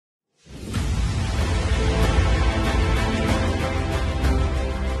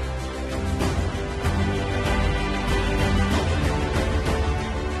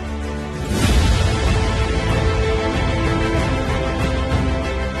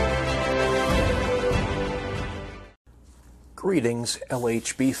Greetings,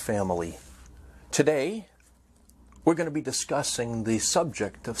 LHB family. Today, we're going to be discussing the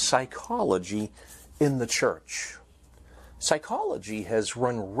subject of psychology in the church. Psychology has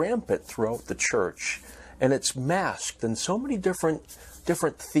run rampant throughout the church, and it's masked in so many different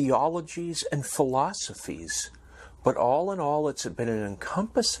theologies and philosophies. But all in all, it's been an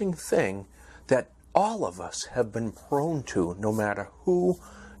encompassing thing that all of us have been prone to, no matter who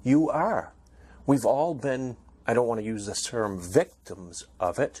you are. We've all been, I don't want to use this term, victims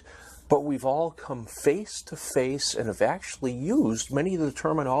of it, but we've all come face to face and have actually used many of the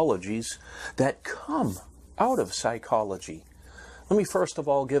terminologies that come out of psychology. Let me first of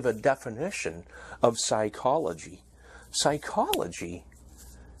all give a definition of psychology. Psychology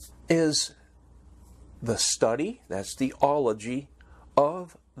is the study, that's the ology,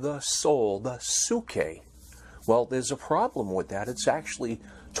 of the soul, the psyche. Well, there's a problem with that. It's actually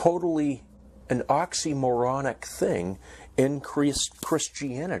totally an oxymoronic thing in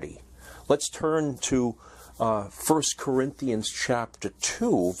Christianity. Let's turn to 1 Corinthians chapter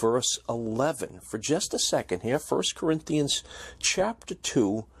 2, verse 11. For just a second here, 1 Corinthians chapter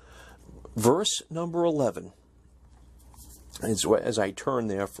 2, verse number 11. As I turn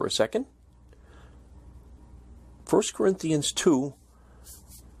there for a second. 1 Corinthians 2,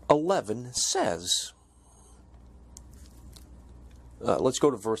 11 says, let's go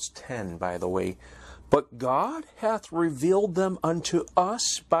to verse 10, by the way. But God hath revealed them unto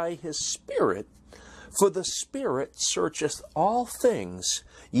us by his Spirit, for the Spirit searcheth all things,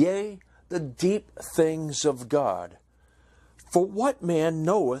 yea, the deep things of God. For what man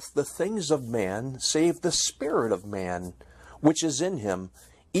knoweth the things of man, save the Spirit of man, which is in him?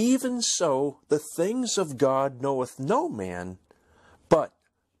 Even so, the things of God knoweth no man, but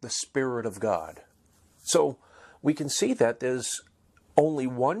the Spirit of God. So, we can see that there's only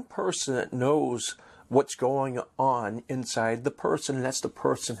one person that knows what's going on inside the person, and that's the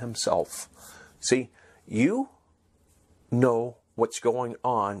person himself. See, you know what's going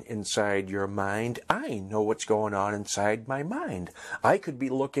on inside your mind. I know what's going on inside my mind. I could be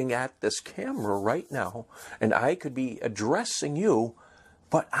looking at this camera right now, and I could be addressing you,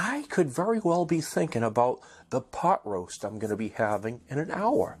 but I could very well be thinking about the pot roast I'm going to be having in an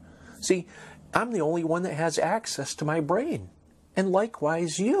hour. See, I'm the only one that has access to my brain. And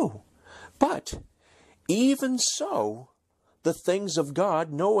likewise you. But even so, the things of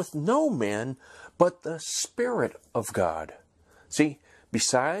God knoweth no man, but the Spirit of God. See,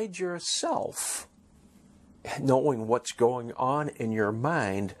 besides yourself, knowing what's going on in your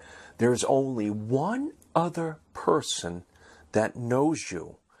mind, there's only one other person that knows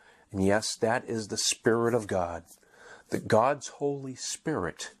you. And yes, that is the Spirit of God. That God's Holy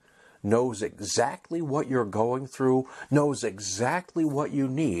Spirit knows exactly what you're going through, knows exactly what you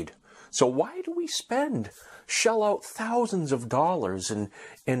need. So why do we shell out thousands of dollars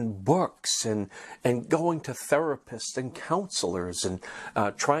in books and going to therapists and counselors and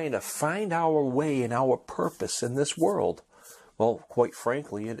trying to find our way and our purpose in this world? Well, quite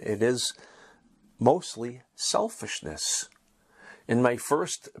frankly, it is mostly selfishness. In my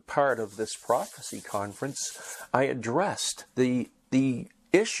first part of this prophecy conference, I addressed the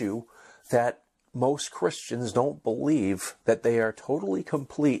issue that most Christians don't believe that they are totally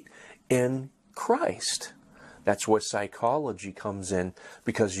complete in Christ. That's where psychology comes in,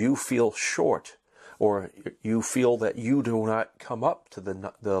 because you feel short, or you feel that you do not come up to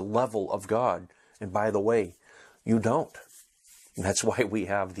the level of God. And by the way, you don't. And that's why we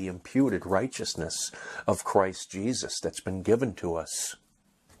have the imputed righteousness of Christ Jesus that's been given to us.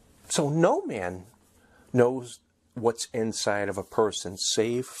 So no man knows what's inside of a person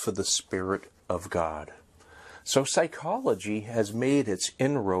save for the Spirit of God. So psychology has made its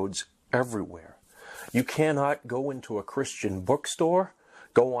inroads everywhere. You cannot go into a Christian bookstore,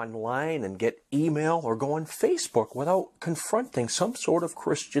 go online and get email, or go on Facebook without confronting some sort of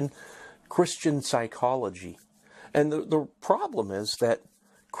Christian psychology. And the problem is that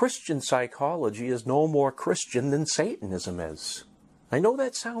Christian psychology is no more Christian than Satanism is. I know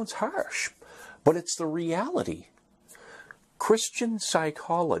that sounds harsh, but it's the reality. Christian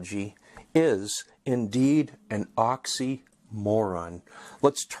psychology is indeed an oxymoron.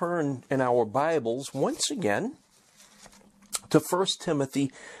 Let's turn in our Bibles once again to 1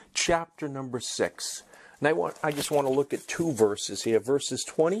 Timothy chapter number 6. And I just want to look at two verses here, verses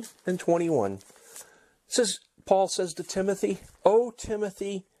 20 and 21. Paul says to Timothy, O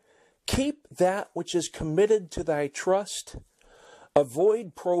Timothy, keep that which is committed to thy trust.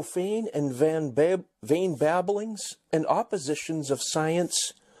 Avoid profane and vain babblings and oppositions of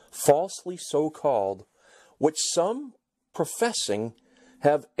science, falsely so called, which some professing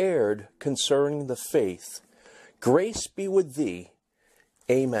have erred concerning the faith. Grace be with thee.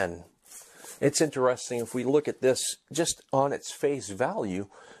 Amen. It's interesting, if we look at this just on its face value,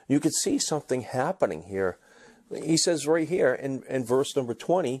 you could see something happening here. He says right here in verse number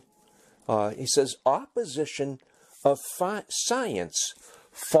 20, he says, opposition of science,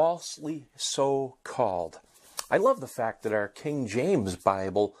 falsely so called. I love the fact that our King James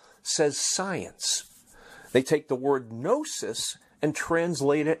Bible says science. They take the word gnosis and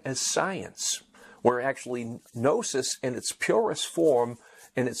translate it as science, where actually gnosis in its purest form,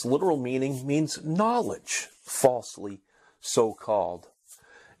 in its literal meaning, means knowledge, falsely so called.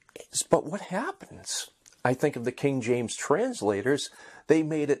 But what happens? I think of the King James translators, they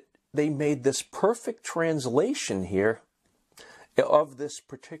made this perfect translation here of this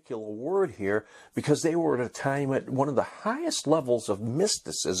particular word here, because they were at a time at one of the highest levels of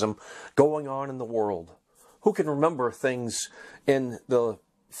mysticism going on in the world. Who can remember things in the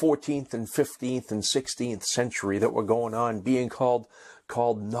 14th and 15th and 16th century that were going on, being called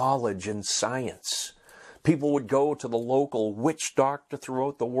knowledge and science? People would go to the local witch doctor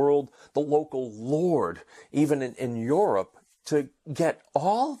throughout the world, the local lord, even in Europe, to get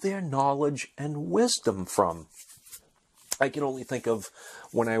all their knowledge and wisdom from. I can only think of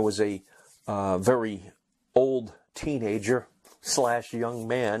when I was a very old teenager / young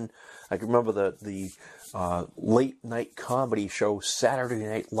man. I can remember the late night comedy show Saturday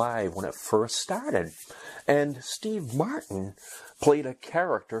Night Live when it first started. And Steve Martin played a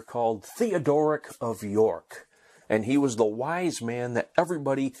character called Theodoric of York. And he was the wise man that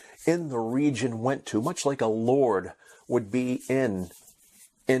everybody in the region went to, much like a lord would be in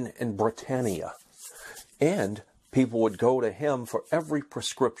Britannia. And people would go to him for every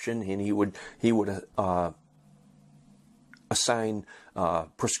prescription, and he would assign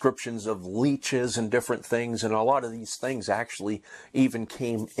prescriptions of leeches and different things, and a lot of these things actually even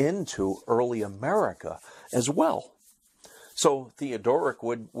came into early America as well. So Theodoric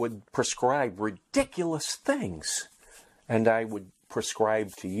would prescribe ridiculous things, and I would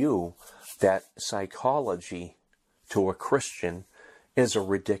prescribe to you that psychology to a Christian is a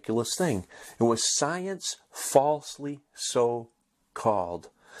ridiculous thing. It was science falsely so called.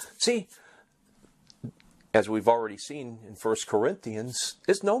 See, as we've already seen in 1 Corinthians,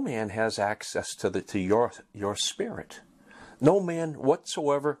 is no man has access to your spirit. No man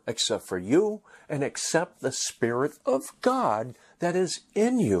whatsoever except for you and except the Spirit of God that is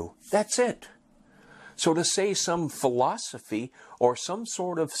in you. That's it. So to say some philosophy or some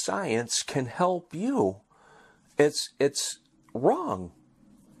sort of science can help you, it's wrong.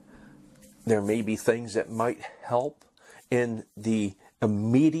 There may be things that might help in the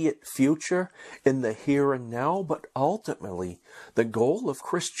immediate future, in the here and now, but ultimately the goal of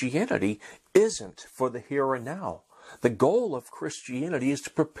Christianity isn't for the here and now. The goal of Christianity is to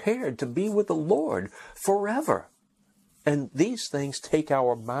prepare to be with the Lord forever. And these things take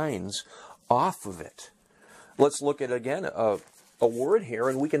our minds off of it. Let's look at, again, a word here,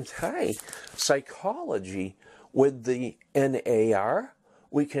 and we can tie psychology with the NAR.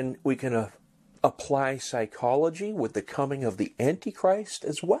 We can apply psychology with the coming of the Antichrist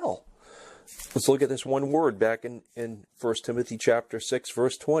as well. Let's look at this one word back in 1 Timothy chapter 6,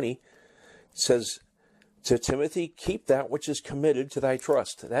 verse 20. It says, to Timothy, keep that which is committed to thy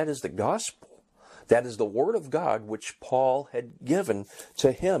trust. That is the gospel. That is the word of God which Paul had given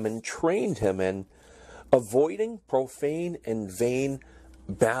to him and trained him in, avoiding profane and vain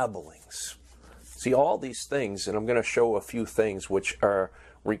babblings. See, all these things, and I'm going to show a few things which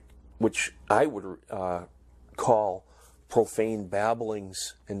I would call profane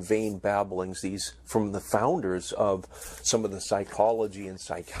babblings and vain babblings, these from the founders of some of the psychology and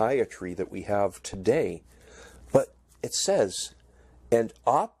psychiatry that we have today. But it says, and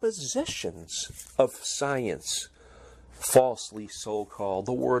oppositions of science, falsely so called.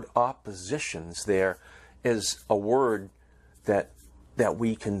 The word oppositions there is a word that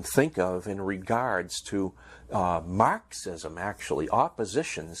we can think of in regards to Marxism, actually.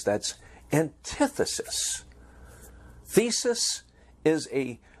 Oppositions, that's antithesis. Thesis is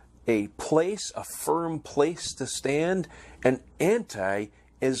a place, a firm place to stand, and anti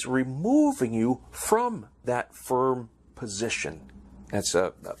is removing you from that firm position. That's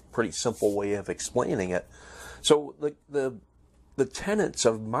a pretty simple way of explaining it. So the tenets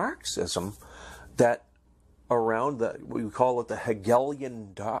of Marxism that around we call it the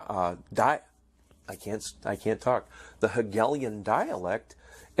Hegelian the Hegelian dialect.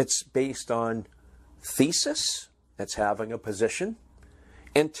 It's based on thesis, that's having a position,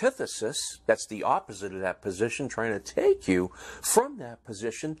 antithesis, that's the opposite of that position, trying to take you from that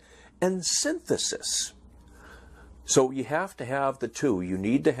position, and synthesis. So you have to have the two. You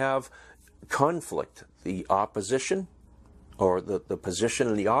need to have conflict, the opposition, or the position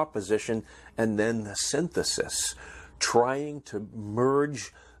and the opposition, and then the synthesis, trying to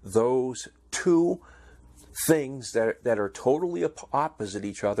merge those two things that are totally opposite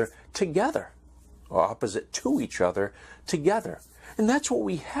each other together, or opposite to each other together. And that's what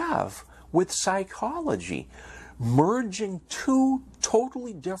we have with psychology, merging two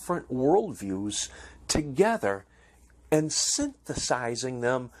totally different worldviews together and synthesizing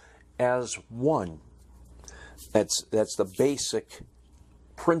them as one. That's the basic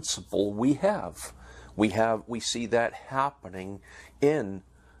principle we have. We see that happening in,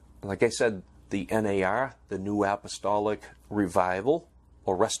 like I said, the NAR, the New Apostolic Revival,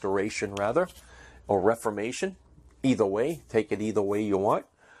 or Restoration rather, or Reformation. Either way, take it either way you want.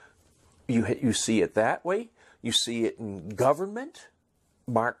 You see it that way. You see it in government,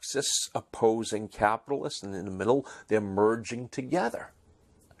 Marxists opposing capitalists, and in the middle, they're merging together.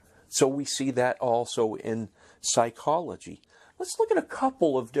 So we see that also in psychology. Let's look at a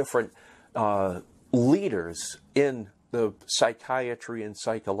couple of different leaders in the psychiatry and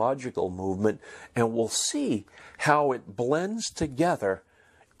psychological movement, and we'll see how it blends together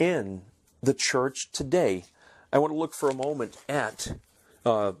in the church today. I want to look for a moment at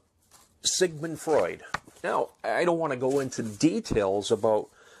Sigmund Freud. Now, I don't want to go into details about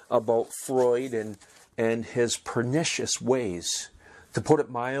Freud and his pernicious ways. To put it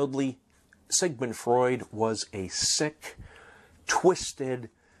mildly, Sigmund Freud was a sick, twisted,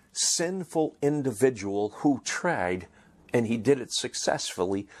 sinful individual who tried, and he did it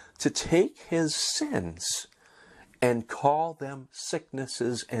successfully, to take his sins and call them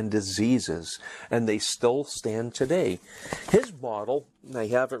sicknesses and diseases, and they still stand today. His model, and I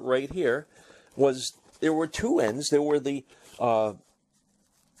have it right here, was there were two ends. There were there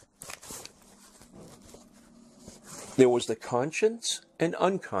was the conscious and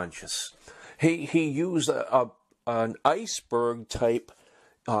unconscious. He used an iceberg type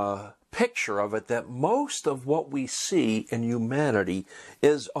picture of it, that most of what we see in humanity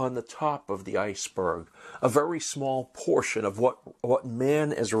is on the top of the iceberg, a very small portion of what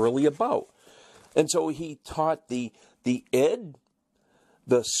man is really about. And so he taught the id,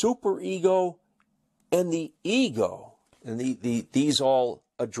 the superego, and the ego. And these all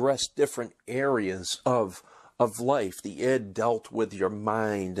address different areas of life. The id dealt with your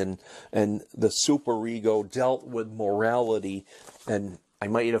mind, and the superego dealt with morality, and I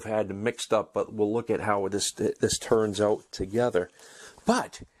might have had them mixed up, but we'll look at how this turns out together.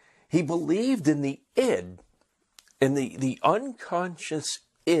 But he believed in the id, in the unconscious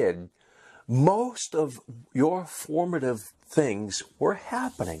id. Most of your formative things were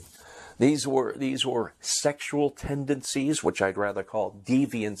happening. These were sexual tendencies, which I'd rather call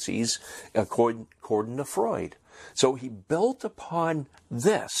deviancies, according to Freud. So he built upon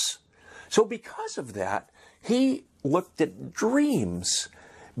this. So because of that, he looked at dreams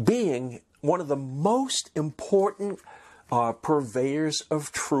being one of the most important purveyors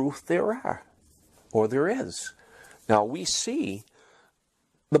of truth there are, or there is. Now we see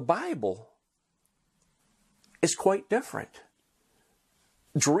the Bible is quite different.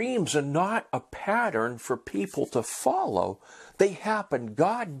 Dreams are not a pattern for people to follow. They happen.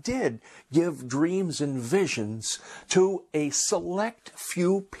 God did give dreams and visions to a select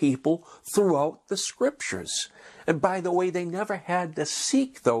few people throughout the scriptures. And by the way, they never had to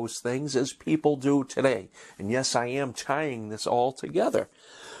seek those things as people do today. And yes, I am tying this all together.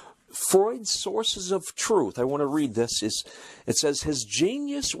 Freud's sources of truth, I want to read this, it says, his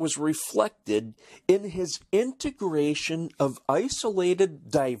genius was reflected in his integration of isolated,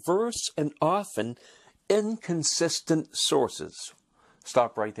 diverse, and often inconsistent sources.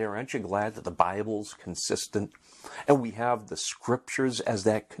 Stop right there. Aren't you glad that the Bible's consistent? And we have the scriptures as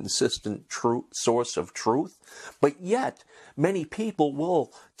that consistent source of truth. But yet, many people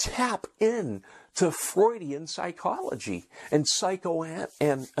will tap in to Freudian psychology and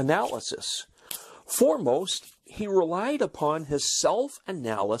psychoanalysis. Foremost, he relied upon his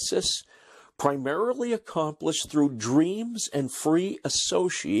self-analysis, primarily accomplished through dreams and free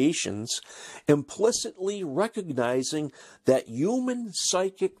associations, implicitly recognizing that human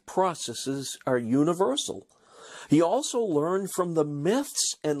psychic processes are universal. He also learned from the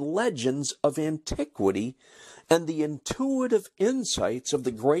myths and legends of antiquity and the intuitive insights of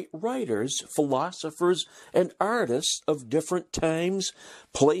the great writers, philosophers, and artists of different times,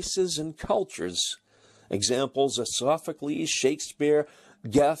 places, and cultures. Examples are Sophocles, Shakespeare,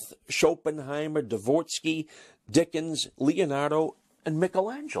 Goethe, Schopenhauer, Dvorsky, Dickens, Leonardo, and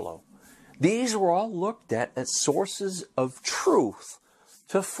Michelangelo. These were all looked at as sources of truth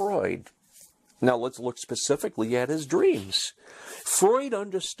to Freud. Now let's look specifically at his dreams. Freud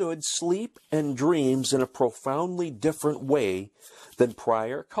understood sleep and dreams in a profoundly different way than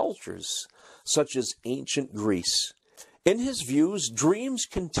prior cultures, such as ancient Greece. In his views, dreams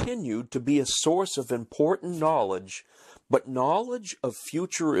continued to be a source of important knowledge, but knowledge of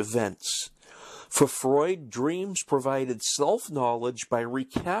future events. For Freud, dreams provided self-knowledge by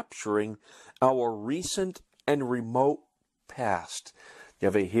recapturing our recent and remote past. You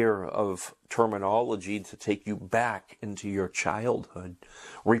ever hear of terminology to take you back into your childhood?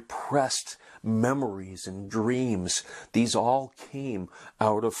 Repressed memories and dreams. These all came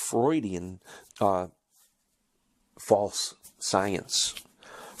out of Freudian false science.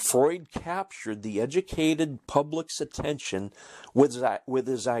 Freud captured the educated public's attention with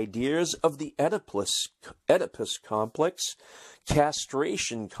his ideas of the Oedipus complex,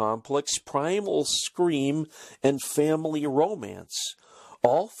 castration complex, primal scream, and family romance,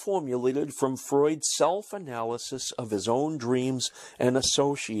 all formulated from Freud's self-analysis of his own dreams and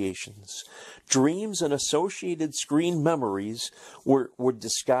associations. Dreams and associated screen memories were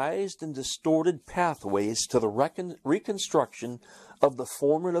disguised and distorted pathways to the reconstruction of the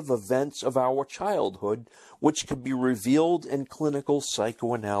formative events of our childhood, which could be revealed in clinical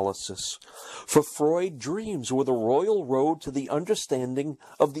psychoanalysis. For Freud, dreams were the royal road to the understanding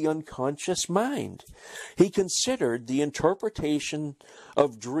of the unconscious mind. He considered the interpretation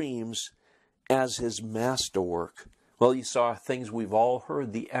of dreams as his masterwork. Well, you saw things we've all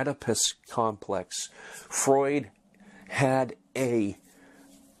heard, the Oedipus complex. Freud had a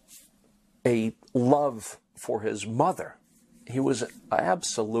love for his mother. He was an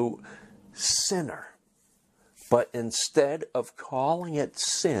absolute sinner. But instead of calling it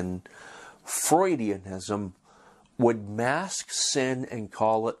sin, Freudianism would mask sin and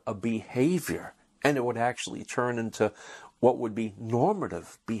call it a behavior. And it would actually turn into what would be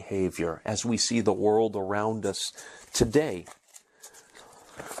normative behavior as we see the world around us today.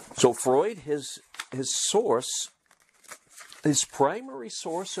 So Freud, his primary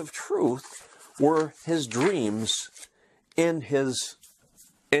source of truth were his dreams in his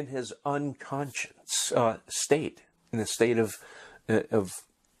unconscious state, in the state of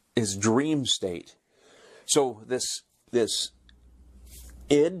his dream state. So this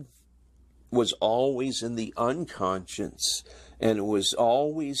id was always in the unconscious, and it was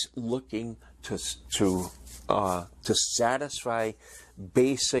always looking to satisfy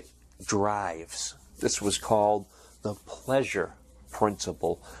basic drives. This was called the pleasure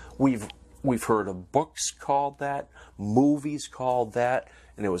principle. We've heard of books called that, movies called that,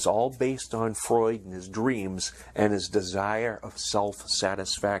 and it was all based on Freud and his dreams and his desire of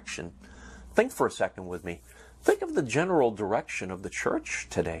self-satisfaction. Think for a second with me. Think of the general direction of the church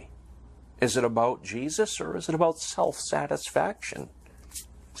today. Is it about Jesus or is it about self-satisfaction?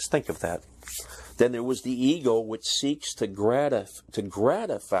 Just think of that. Then there was the ego, which seeks to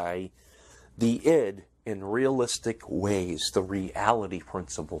gratify the id in realistic ways, the reality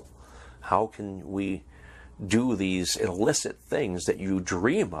principle. How can we do these illicit things that you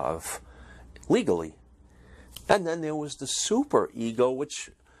dream of legally? And then there was the super ego,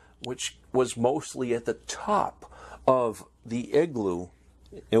 which was mostly at the top of the igloo.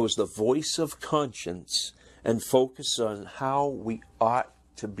 It was the voice of conscience and focus on how we ought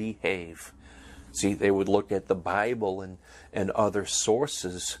to behave. See, they would look at the Bible and other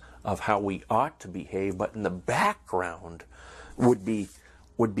sources of how we ought to behave, but in the background would be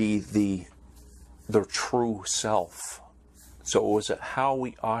the true self. So it was how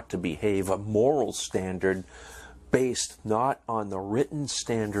we ought to behave, a moral standard based not on the written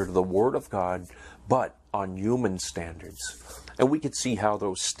standard of the Word of God, but on human standards. And we could see how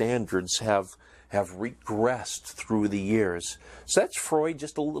those standards have regressed through the years. So that's Freud,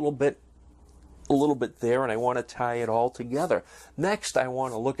 just a little bit there, and I want to tie it all together. Next, I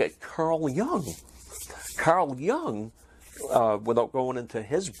want to look at Carl Jung. Carl Jung, without going into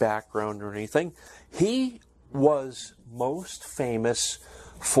his background or anything, he was most famous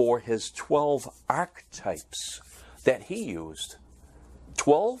for his 12 archetypes that he used.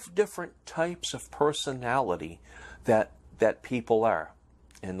 12 different types of personality that people are.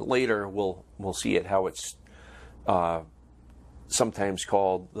 And later we'll see it, how it's sometimes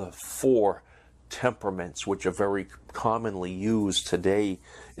called the 4 temperaments, which are very commonly used today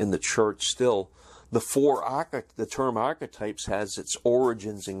in the church still. The term archetypes has its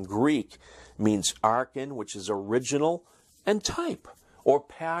origins in Greek. It means archon, which is original, and type, or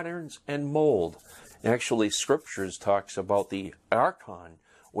patterns and mold. Actually, Scriptures talks about the archon,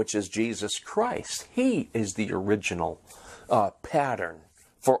 which is Jesus Christ. He is the original pattern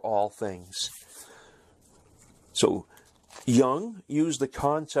for all things. So Jung used the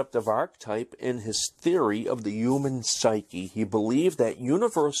concept of archetype in his theory of the human psyche. He believed that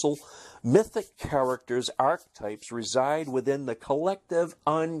universal mythic characters, archetypes, reside within the collective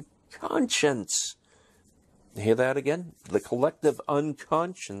unconscious. Hear that again? The collective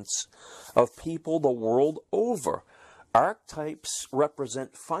unconscious of people the world over. Archetypes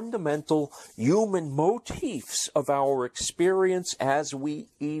represent fundamental human motifs of our experience as we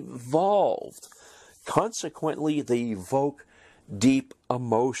evolved. Consequently, they evoke deep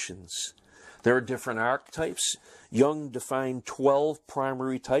emotions. There are different archetypes. Jung defined 12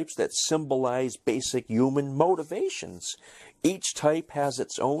 primary types that symbolize basic human motivations. Each type has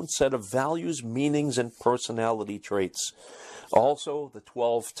its own set of values, meanings, and personality traits. Also, the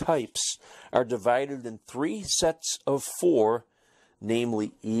 12 types are divided in 3 sets of 4,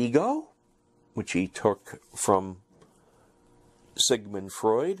 namely ego, which he took from Sigmund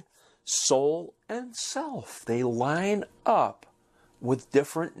Freud, soul, and self. They line up with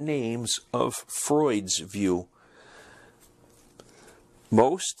different names of Freud's view.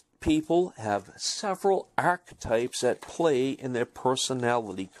 Most people have several archetypes at play in their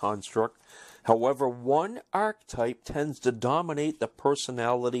personality construct. However, one archetype tends to dominate the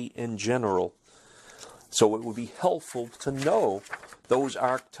personality in general. So it would be helpful to know those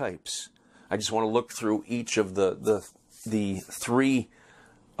archetypes. I just want to look through each of the 3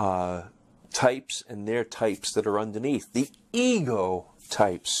 types and their types that are underneath. The ego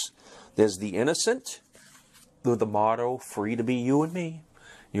types. There's the innocent, with the motto, free to be you and me.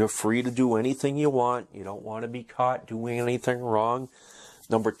 You're free to do anything you want. You don't want to be caught doing anything wrong.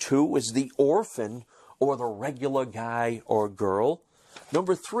 Number 2 is the orphan, or the regular guy or girl.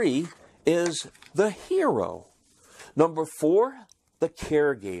 Number 3 is the hero. Number 4, the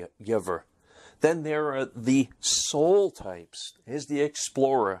caregiver. Then there are the soul types. Here's the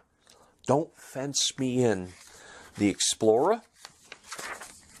explorer. Don't fence me in. The explorer.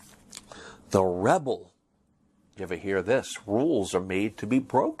 The rebel. You ever hear this? Rules are made to be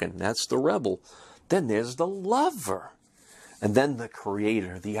broken. That's the rebel. Then there's the lover. And then the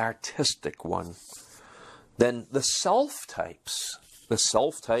creator, the artistic one. Then the self types. The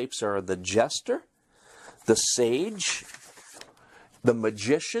self types are the jester, the sage, the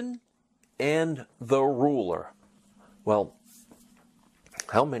magician, and the ruler. Well,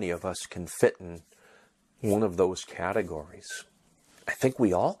 how many of us can fit in one of those categories? I think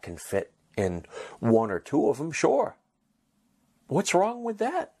we all can fit in 1 or 2 of them, sure. What's wrong with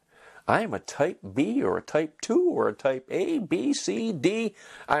that? I am a type B or a type 2 or a type A, B, C, D.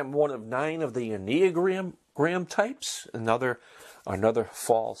 I'm one of 9 of the Enneagram types. Another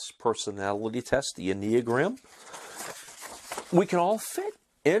false personality test, the Enneagram. We can all fit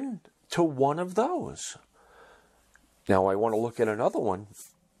into one of those. Now I want to look at another one.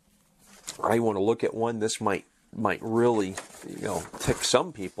 I want to look at one, this might really, tick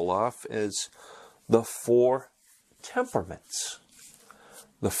some people off, is the 4 temperaments.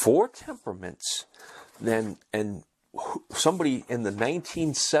 The 4 temperaments, and somebody in the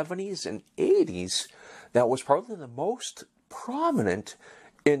 1970s and 80s, that was probably the most prominent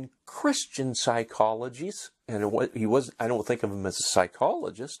in Christian psychologies, and I don't think of him as a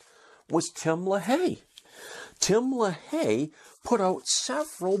psychologist, was Tim LaHaye. Tim LaHaye put out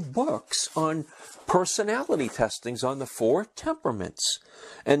several books on personality testings on the 4 temperaments.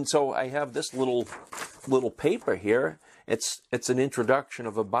 And so I have this little paper here. It's an introduction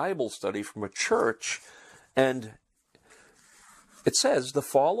of a Bible study from a church, and it says the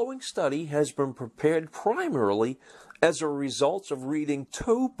following study has been prepared primarily as a result of reading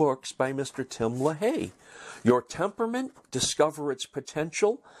 2 books by Mr. Tim LaHaye, Your Temperament, Discover Its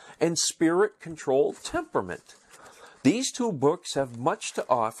Potential, and Spirit-Controlled Temperament. These 2 books have much to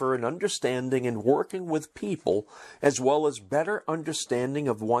offer in understanding and working with people, as well as better understanding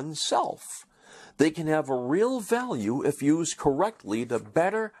of oneself. They can have a real value if used correctly to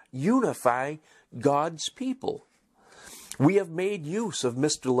better unify God's people. We have made use of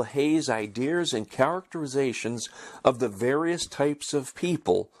Mr. LaHaye's ideas and characterizations of the various types of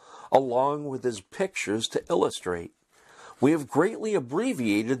people, along with his pictures to illustrate. We have greatly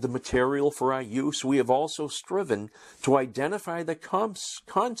abbreviated the material for our use. We have also striven to identify the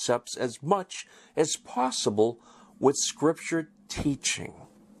concepts as much as possible with Scripture teaching.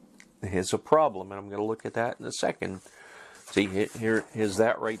 Here's a problem, and I'm going to look at that in a second. See, here's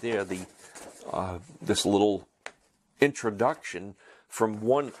that right there, this little introduction from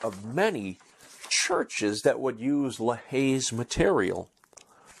one of many churches that would use LaHaye's material.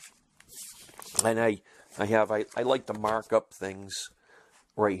 And I like to mark up things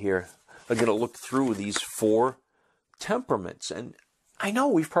right here. I'm going to look through these 4 temperaments, and I know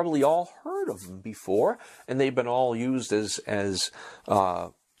we've probably all heard of them before, and they've been all used as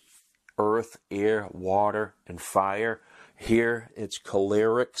earth, air, water, and fire. Here it's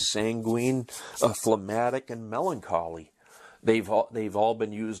choleric, sanguine, phlegmatic, and melancholy. They've all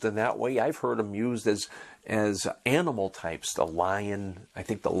been used in that way. I've heard them used as animal types. The lion, I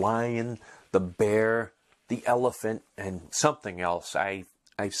think the lion, the bear, the elephant, and something else. I've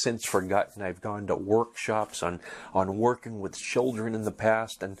since forgotten. I've gone to workshops on working with children in the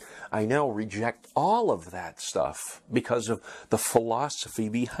past, and I now reject all of that stuff because of the philosophy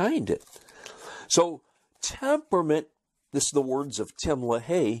behind it. So temperament, this is the words of Tim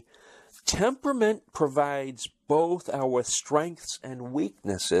LaHaye, temperament provides both our strengths and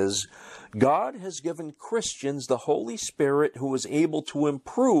weaknesses. God has given Christians the Holy Spirit who is able to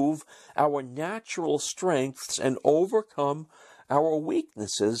improve our natural strengths and overcome our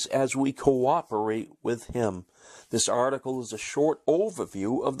weaknesses as we cooperate with Him. This article is a short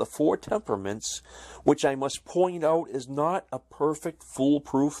overview of the 4 temperaments, which I must point out is not a perfect,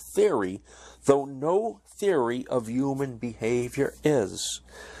 foolproof theory, though no theory of human behavior is.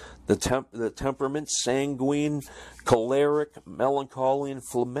 The temperaments, sanguine, choleric, melancholy, and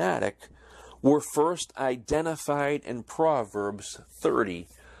phlegmatic, were first identified in Proverbs 30,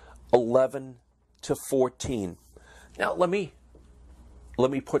 11 to 14. Now, let me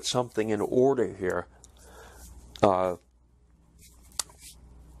put something in order here. The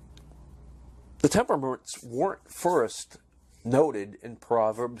temperaments weren't first noted in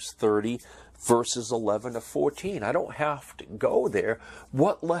Proverbs 30, verses 11 to 14. I don't have to go there.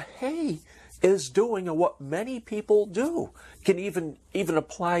 What LaHaye is doing and what many people do can even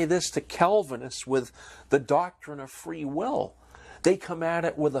apply this to Calvinists with the doctrine of free will. They come at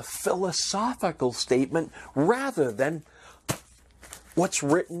it with a philosophical statement rather than what's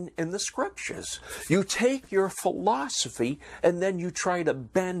written in the scriptures. You take your philosophy and then you try to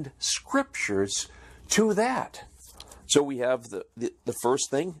bend scriptures to that. So we have the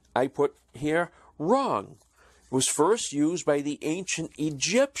first thing I put here, wrong. It was first used by the ancient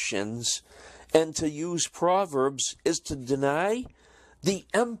Egyptians, and to use Proverbs is to deny the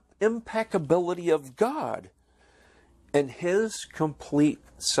impeccability of God and His complete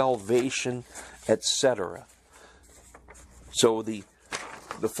salvation, etc. So the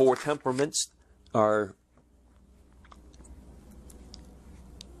 4 temperaments are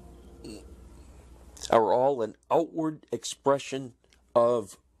all an outward expression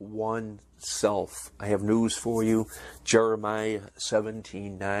of oneself. I have news for you. Jeremiah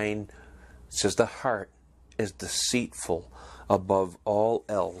 17:9 says, the heart is deceitful above all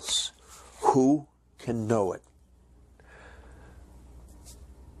else. Who can know it?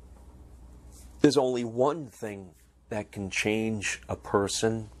 There's only one thing that can change a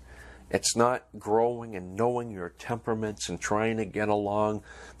person. It's not growing and knowing your temperaments and trying to get along.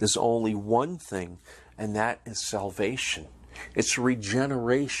 There's only one thing, and that is salvation. It's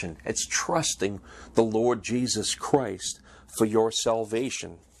regeneration. It's trusting the Lord Jesus Christ for your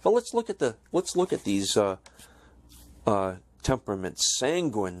salvation. But let's look at these temperaments.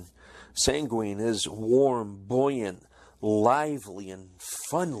 Sanguine is warm, buoyant, lively, and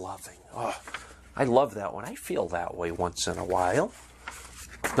fun-loving. Oh, I love that one. I feel that way once in a while.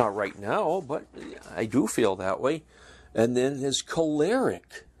 Not right now, but I do feel that way. And then his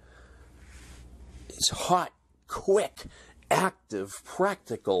choleric. It's hot, quick, active,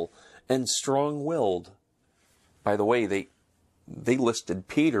 practical, and strong-willed. By the way, they listed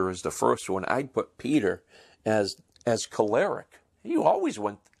Peter as the first one. I'd put Peter as choleric. He always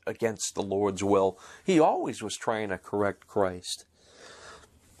went against the Lord's will. He always was trying to correct Christ.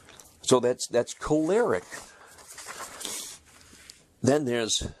 So that's choleric. Then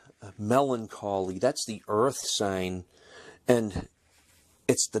there's melancholy. That's the earth sign. And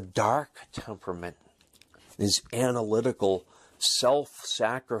it's the dark temperament. Is analytical,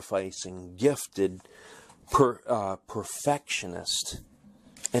 self-sacrificing, gifted, perfectionist,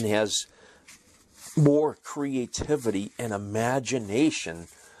 and has more creativity and imagination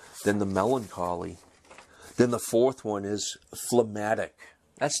than the melancholy. Then the 4th one is phlegmatic.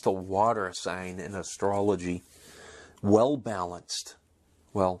 That's the water sign in astrology. Well-balanced.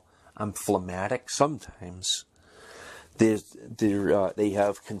 Well, I'm phlegmatic sometimes. They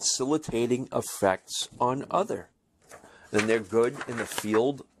have conciliating effects on other. And they're good in the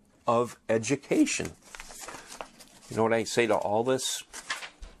field of education. You know what I say to all this?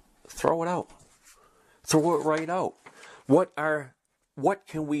 Throw it out. Throw it right out. What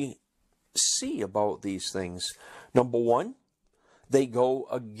can we see about these things? Number 1, they go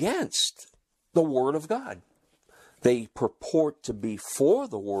against the Word of God. They purport to be for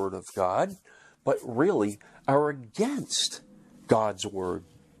the Word of God, but really are against God's Word.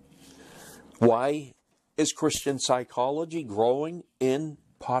 Why is Christian psychology growing in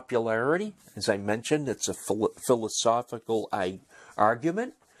popularity? As I mentioned, it's a philosophical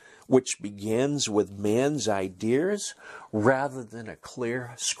argument which begins with man's ideas rather than a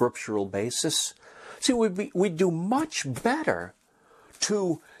clear scriptural basis. See, we'd do much better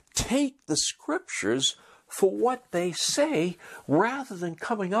to take the scriptures for what they say rather than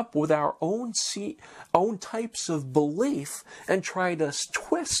coming up with our own types of belief and try to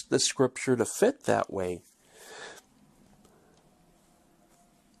twist the scripture to fit that way.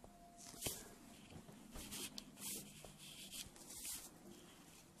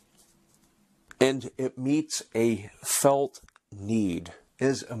 And it meets a felt need,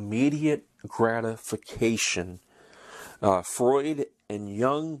 is immediate gratification. Freud and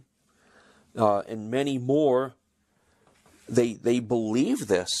Jung and many more, they believe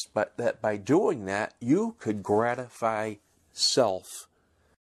this, but that by doing that, you could gratify self.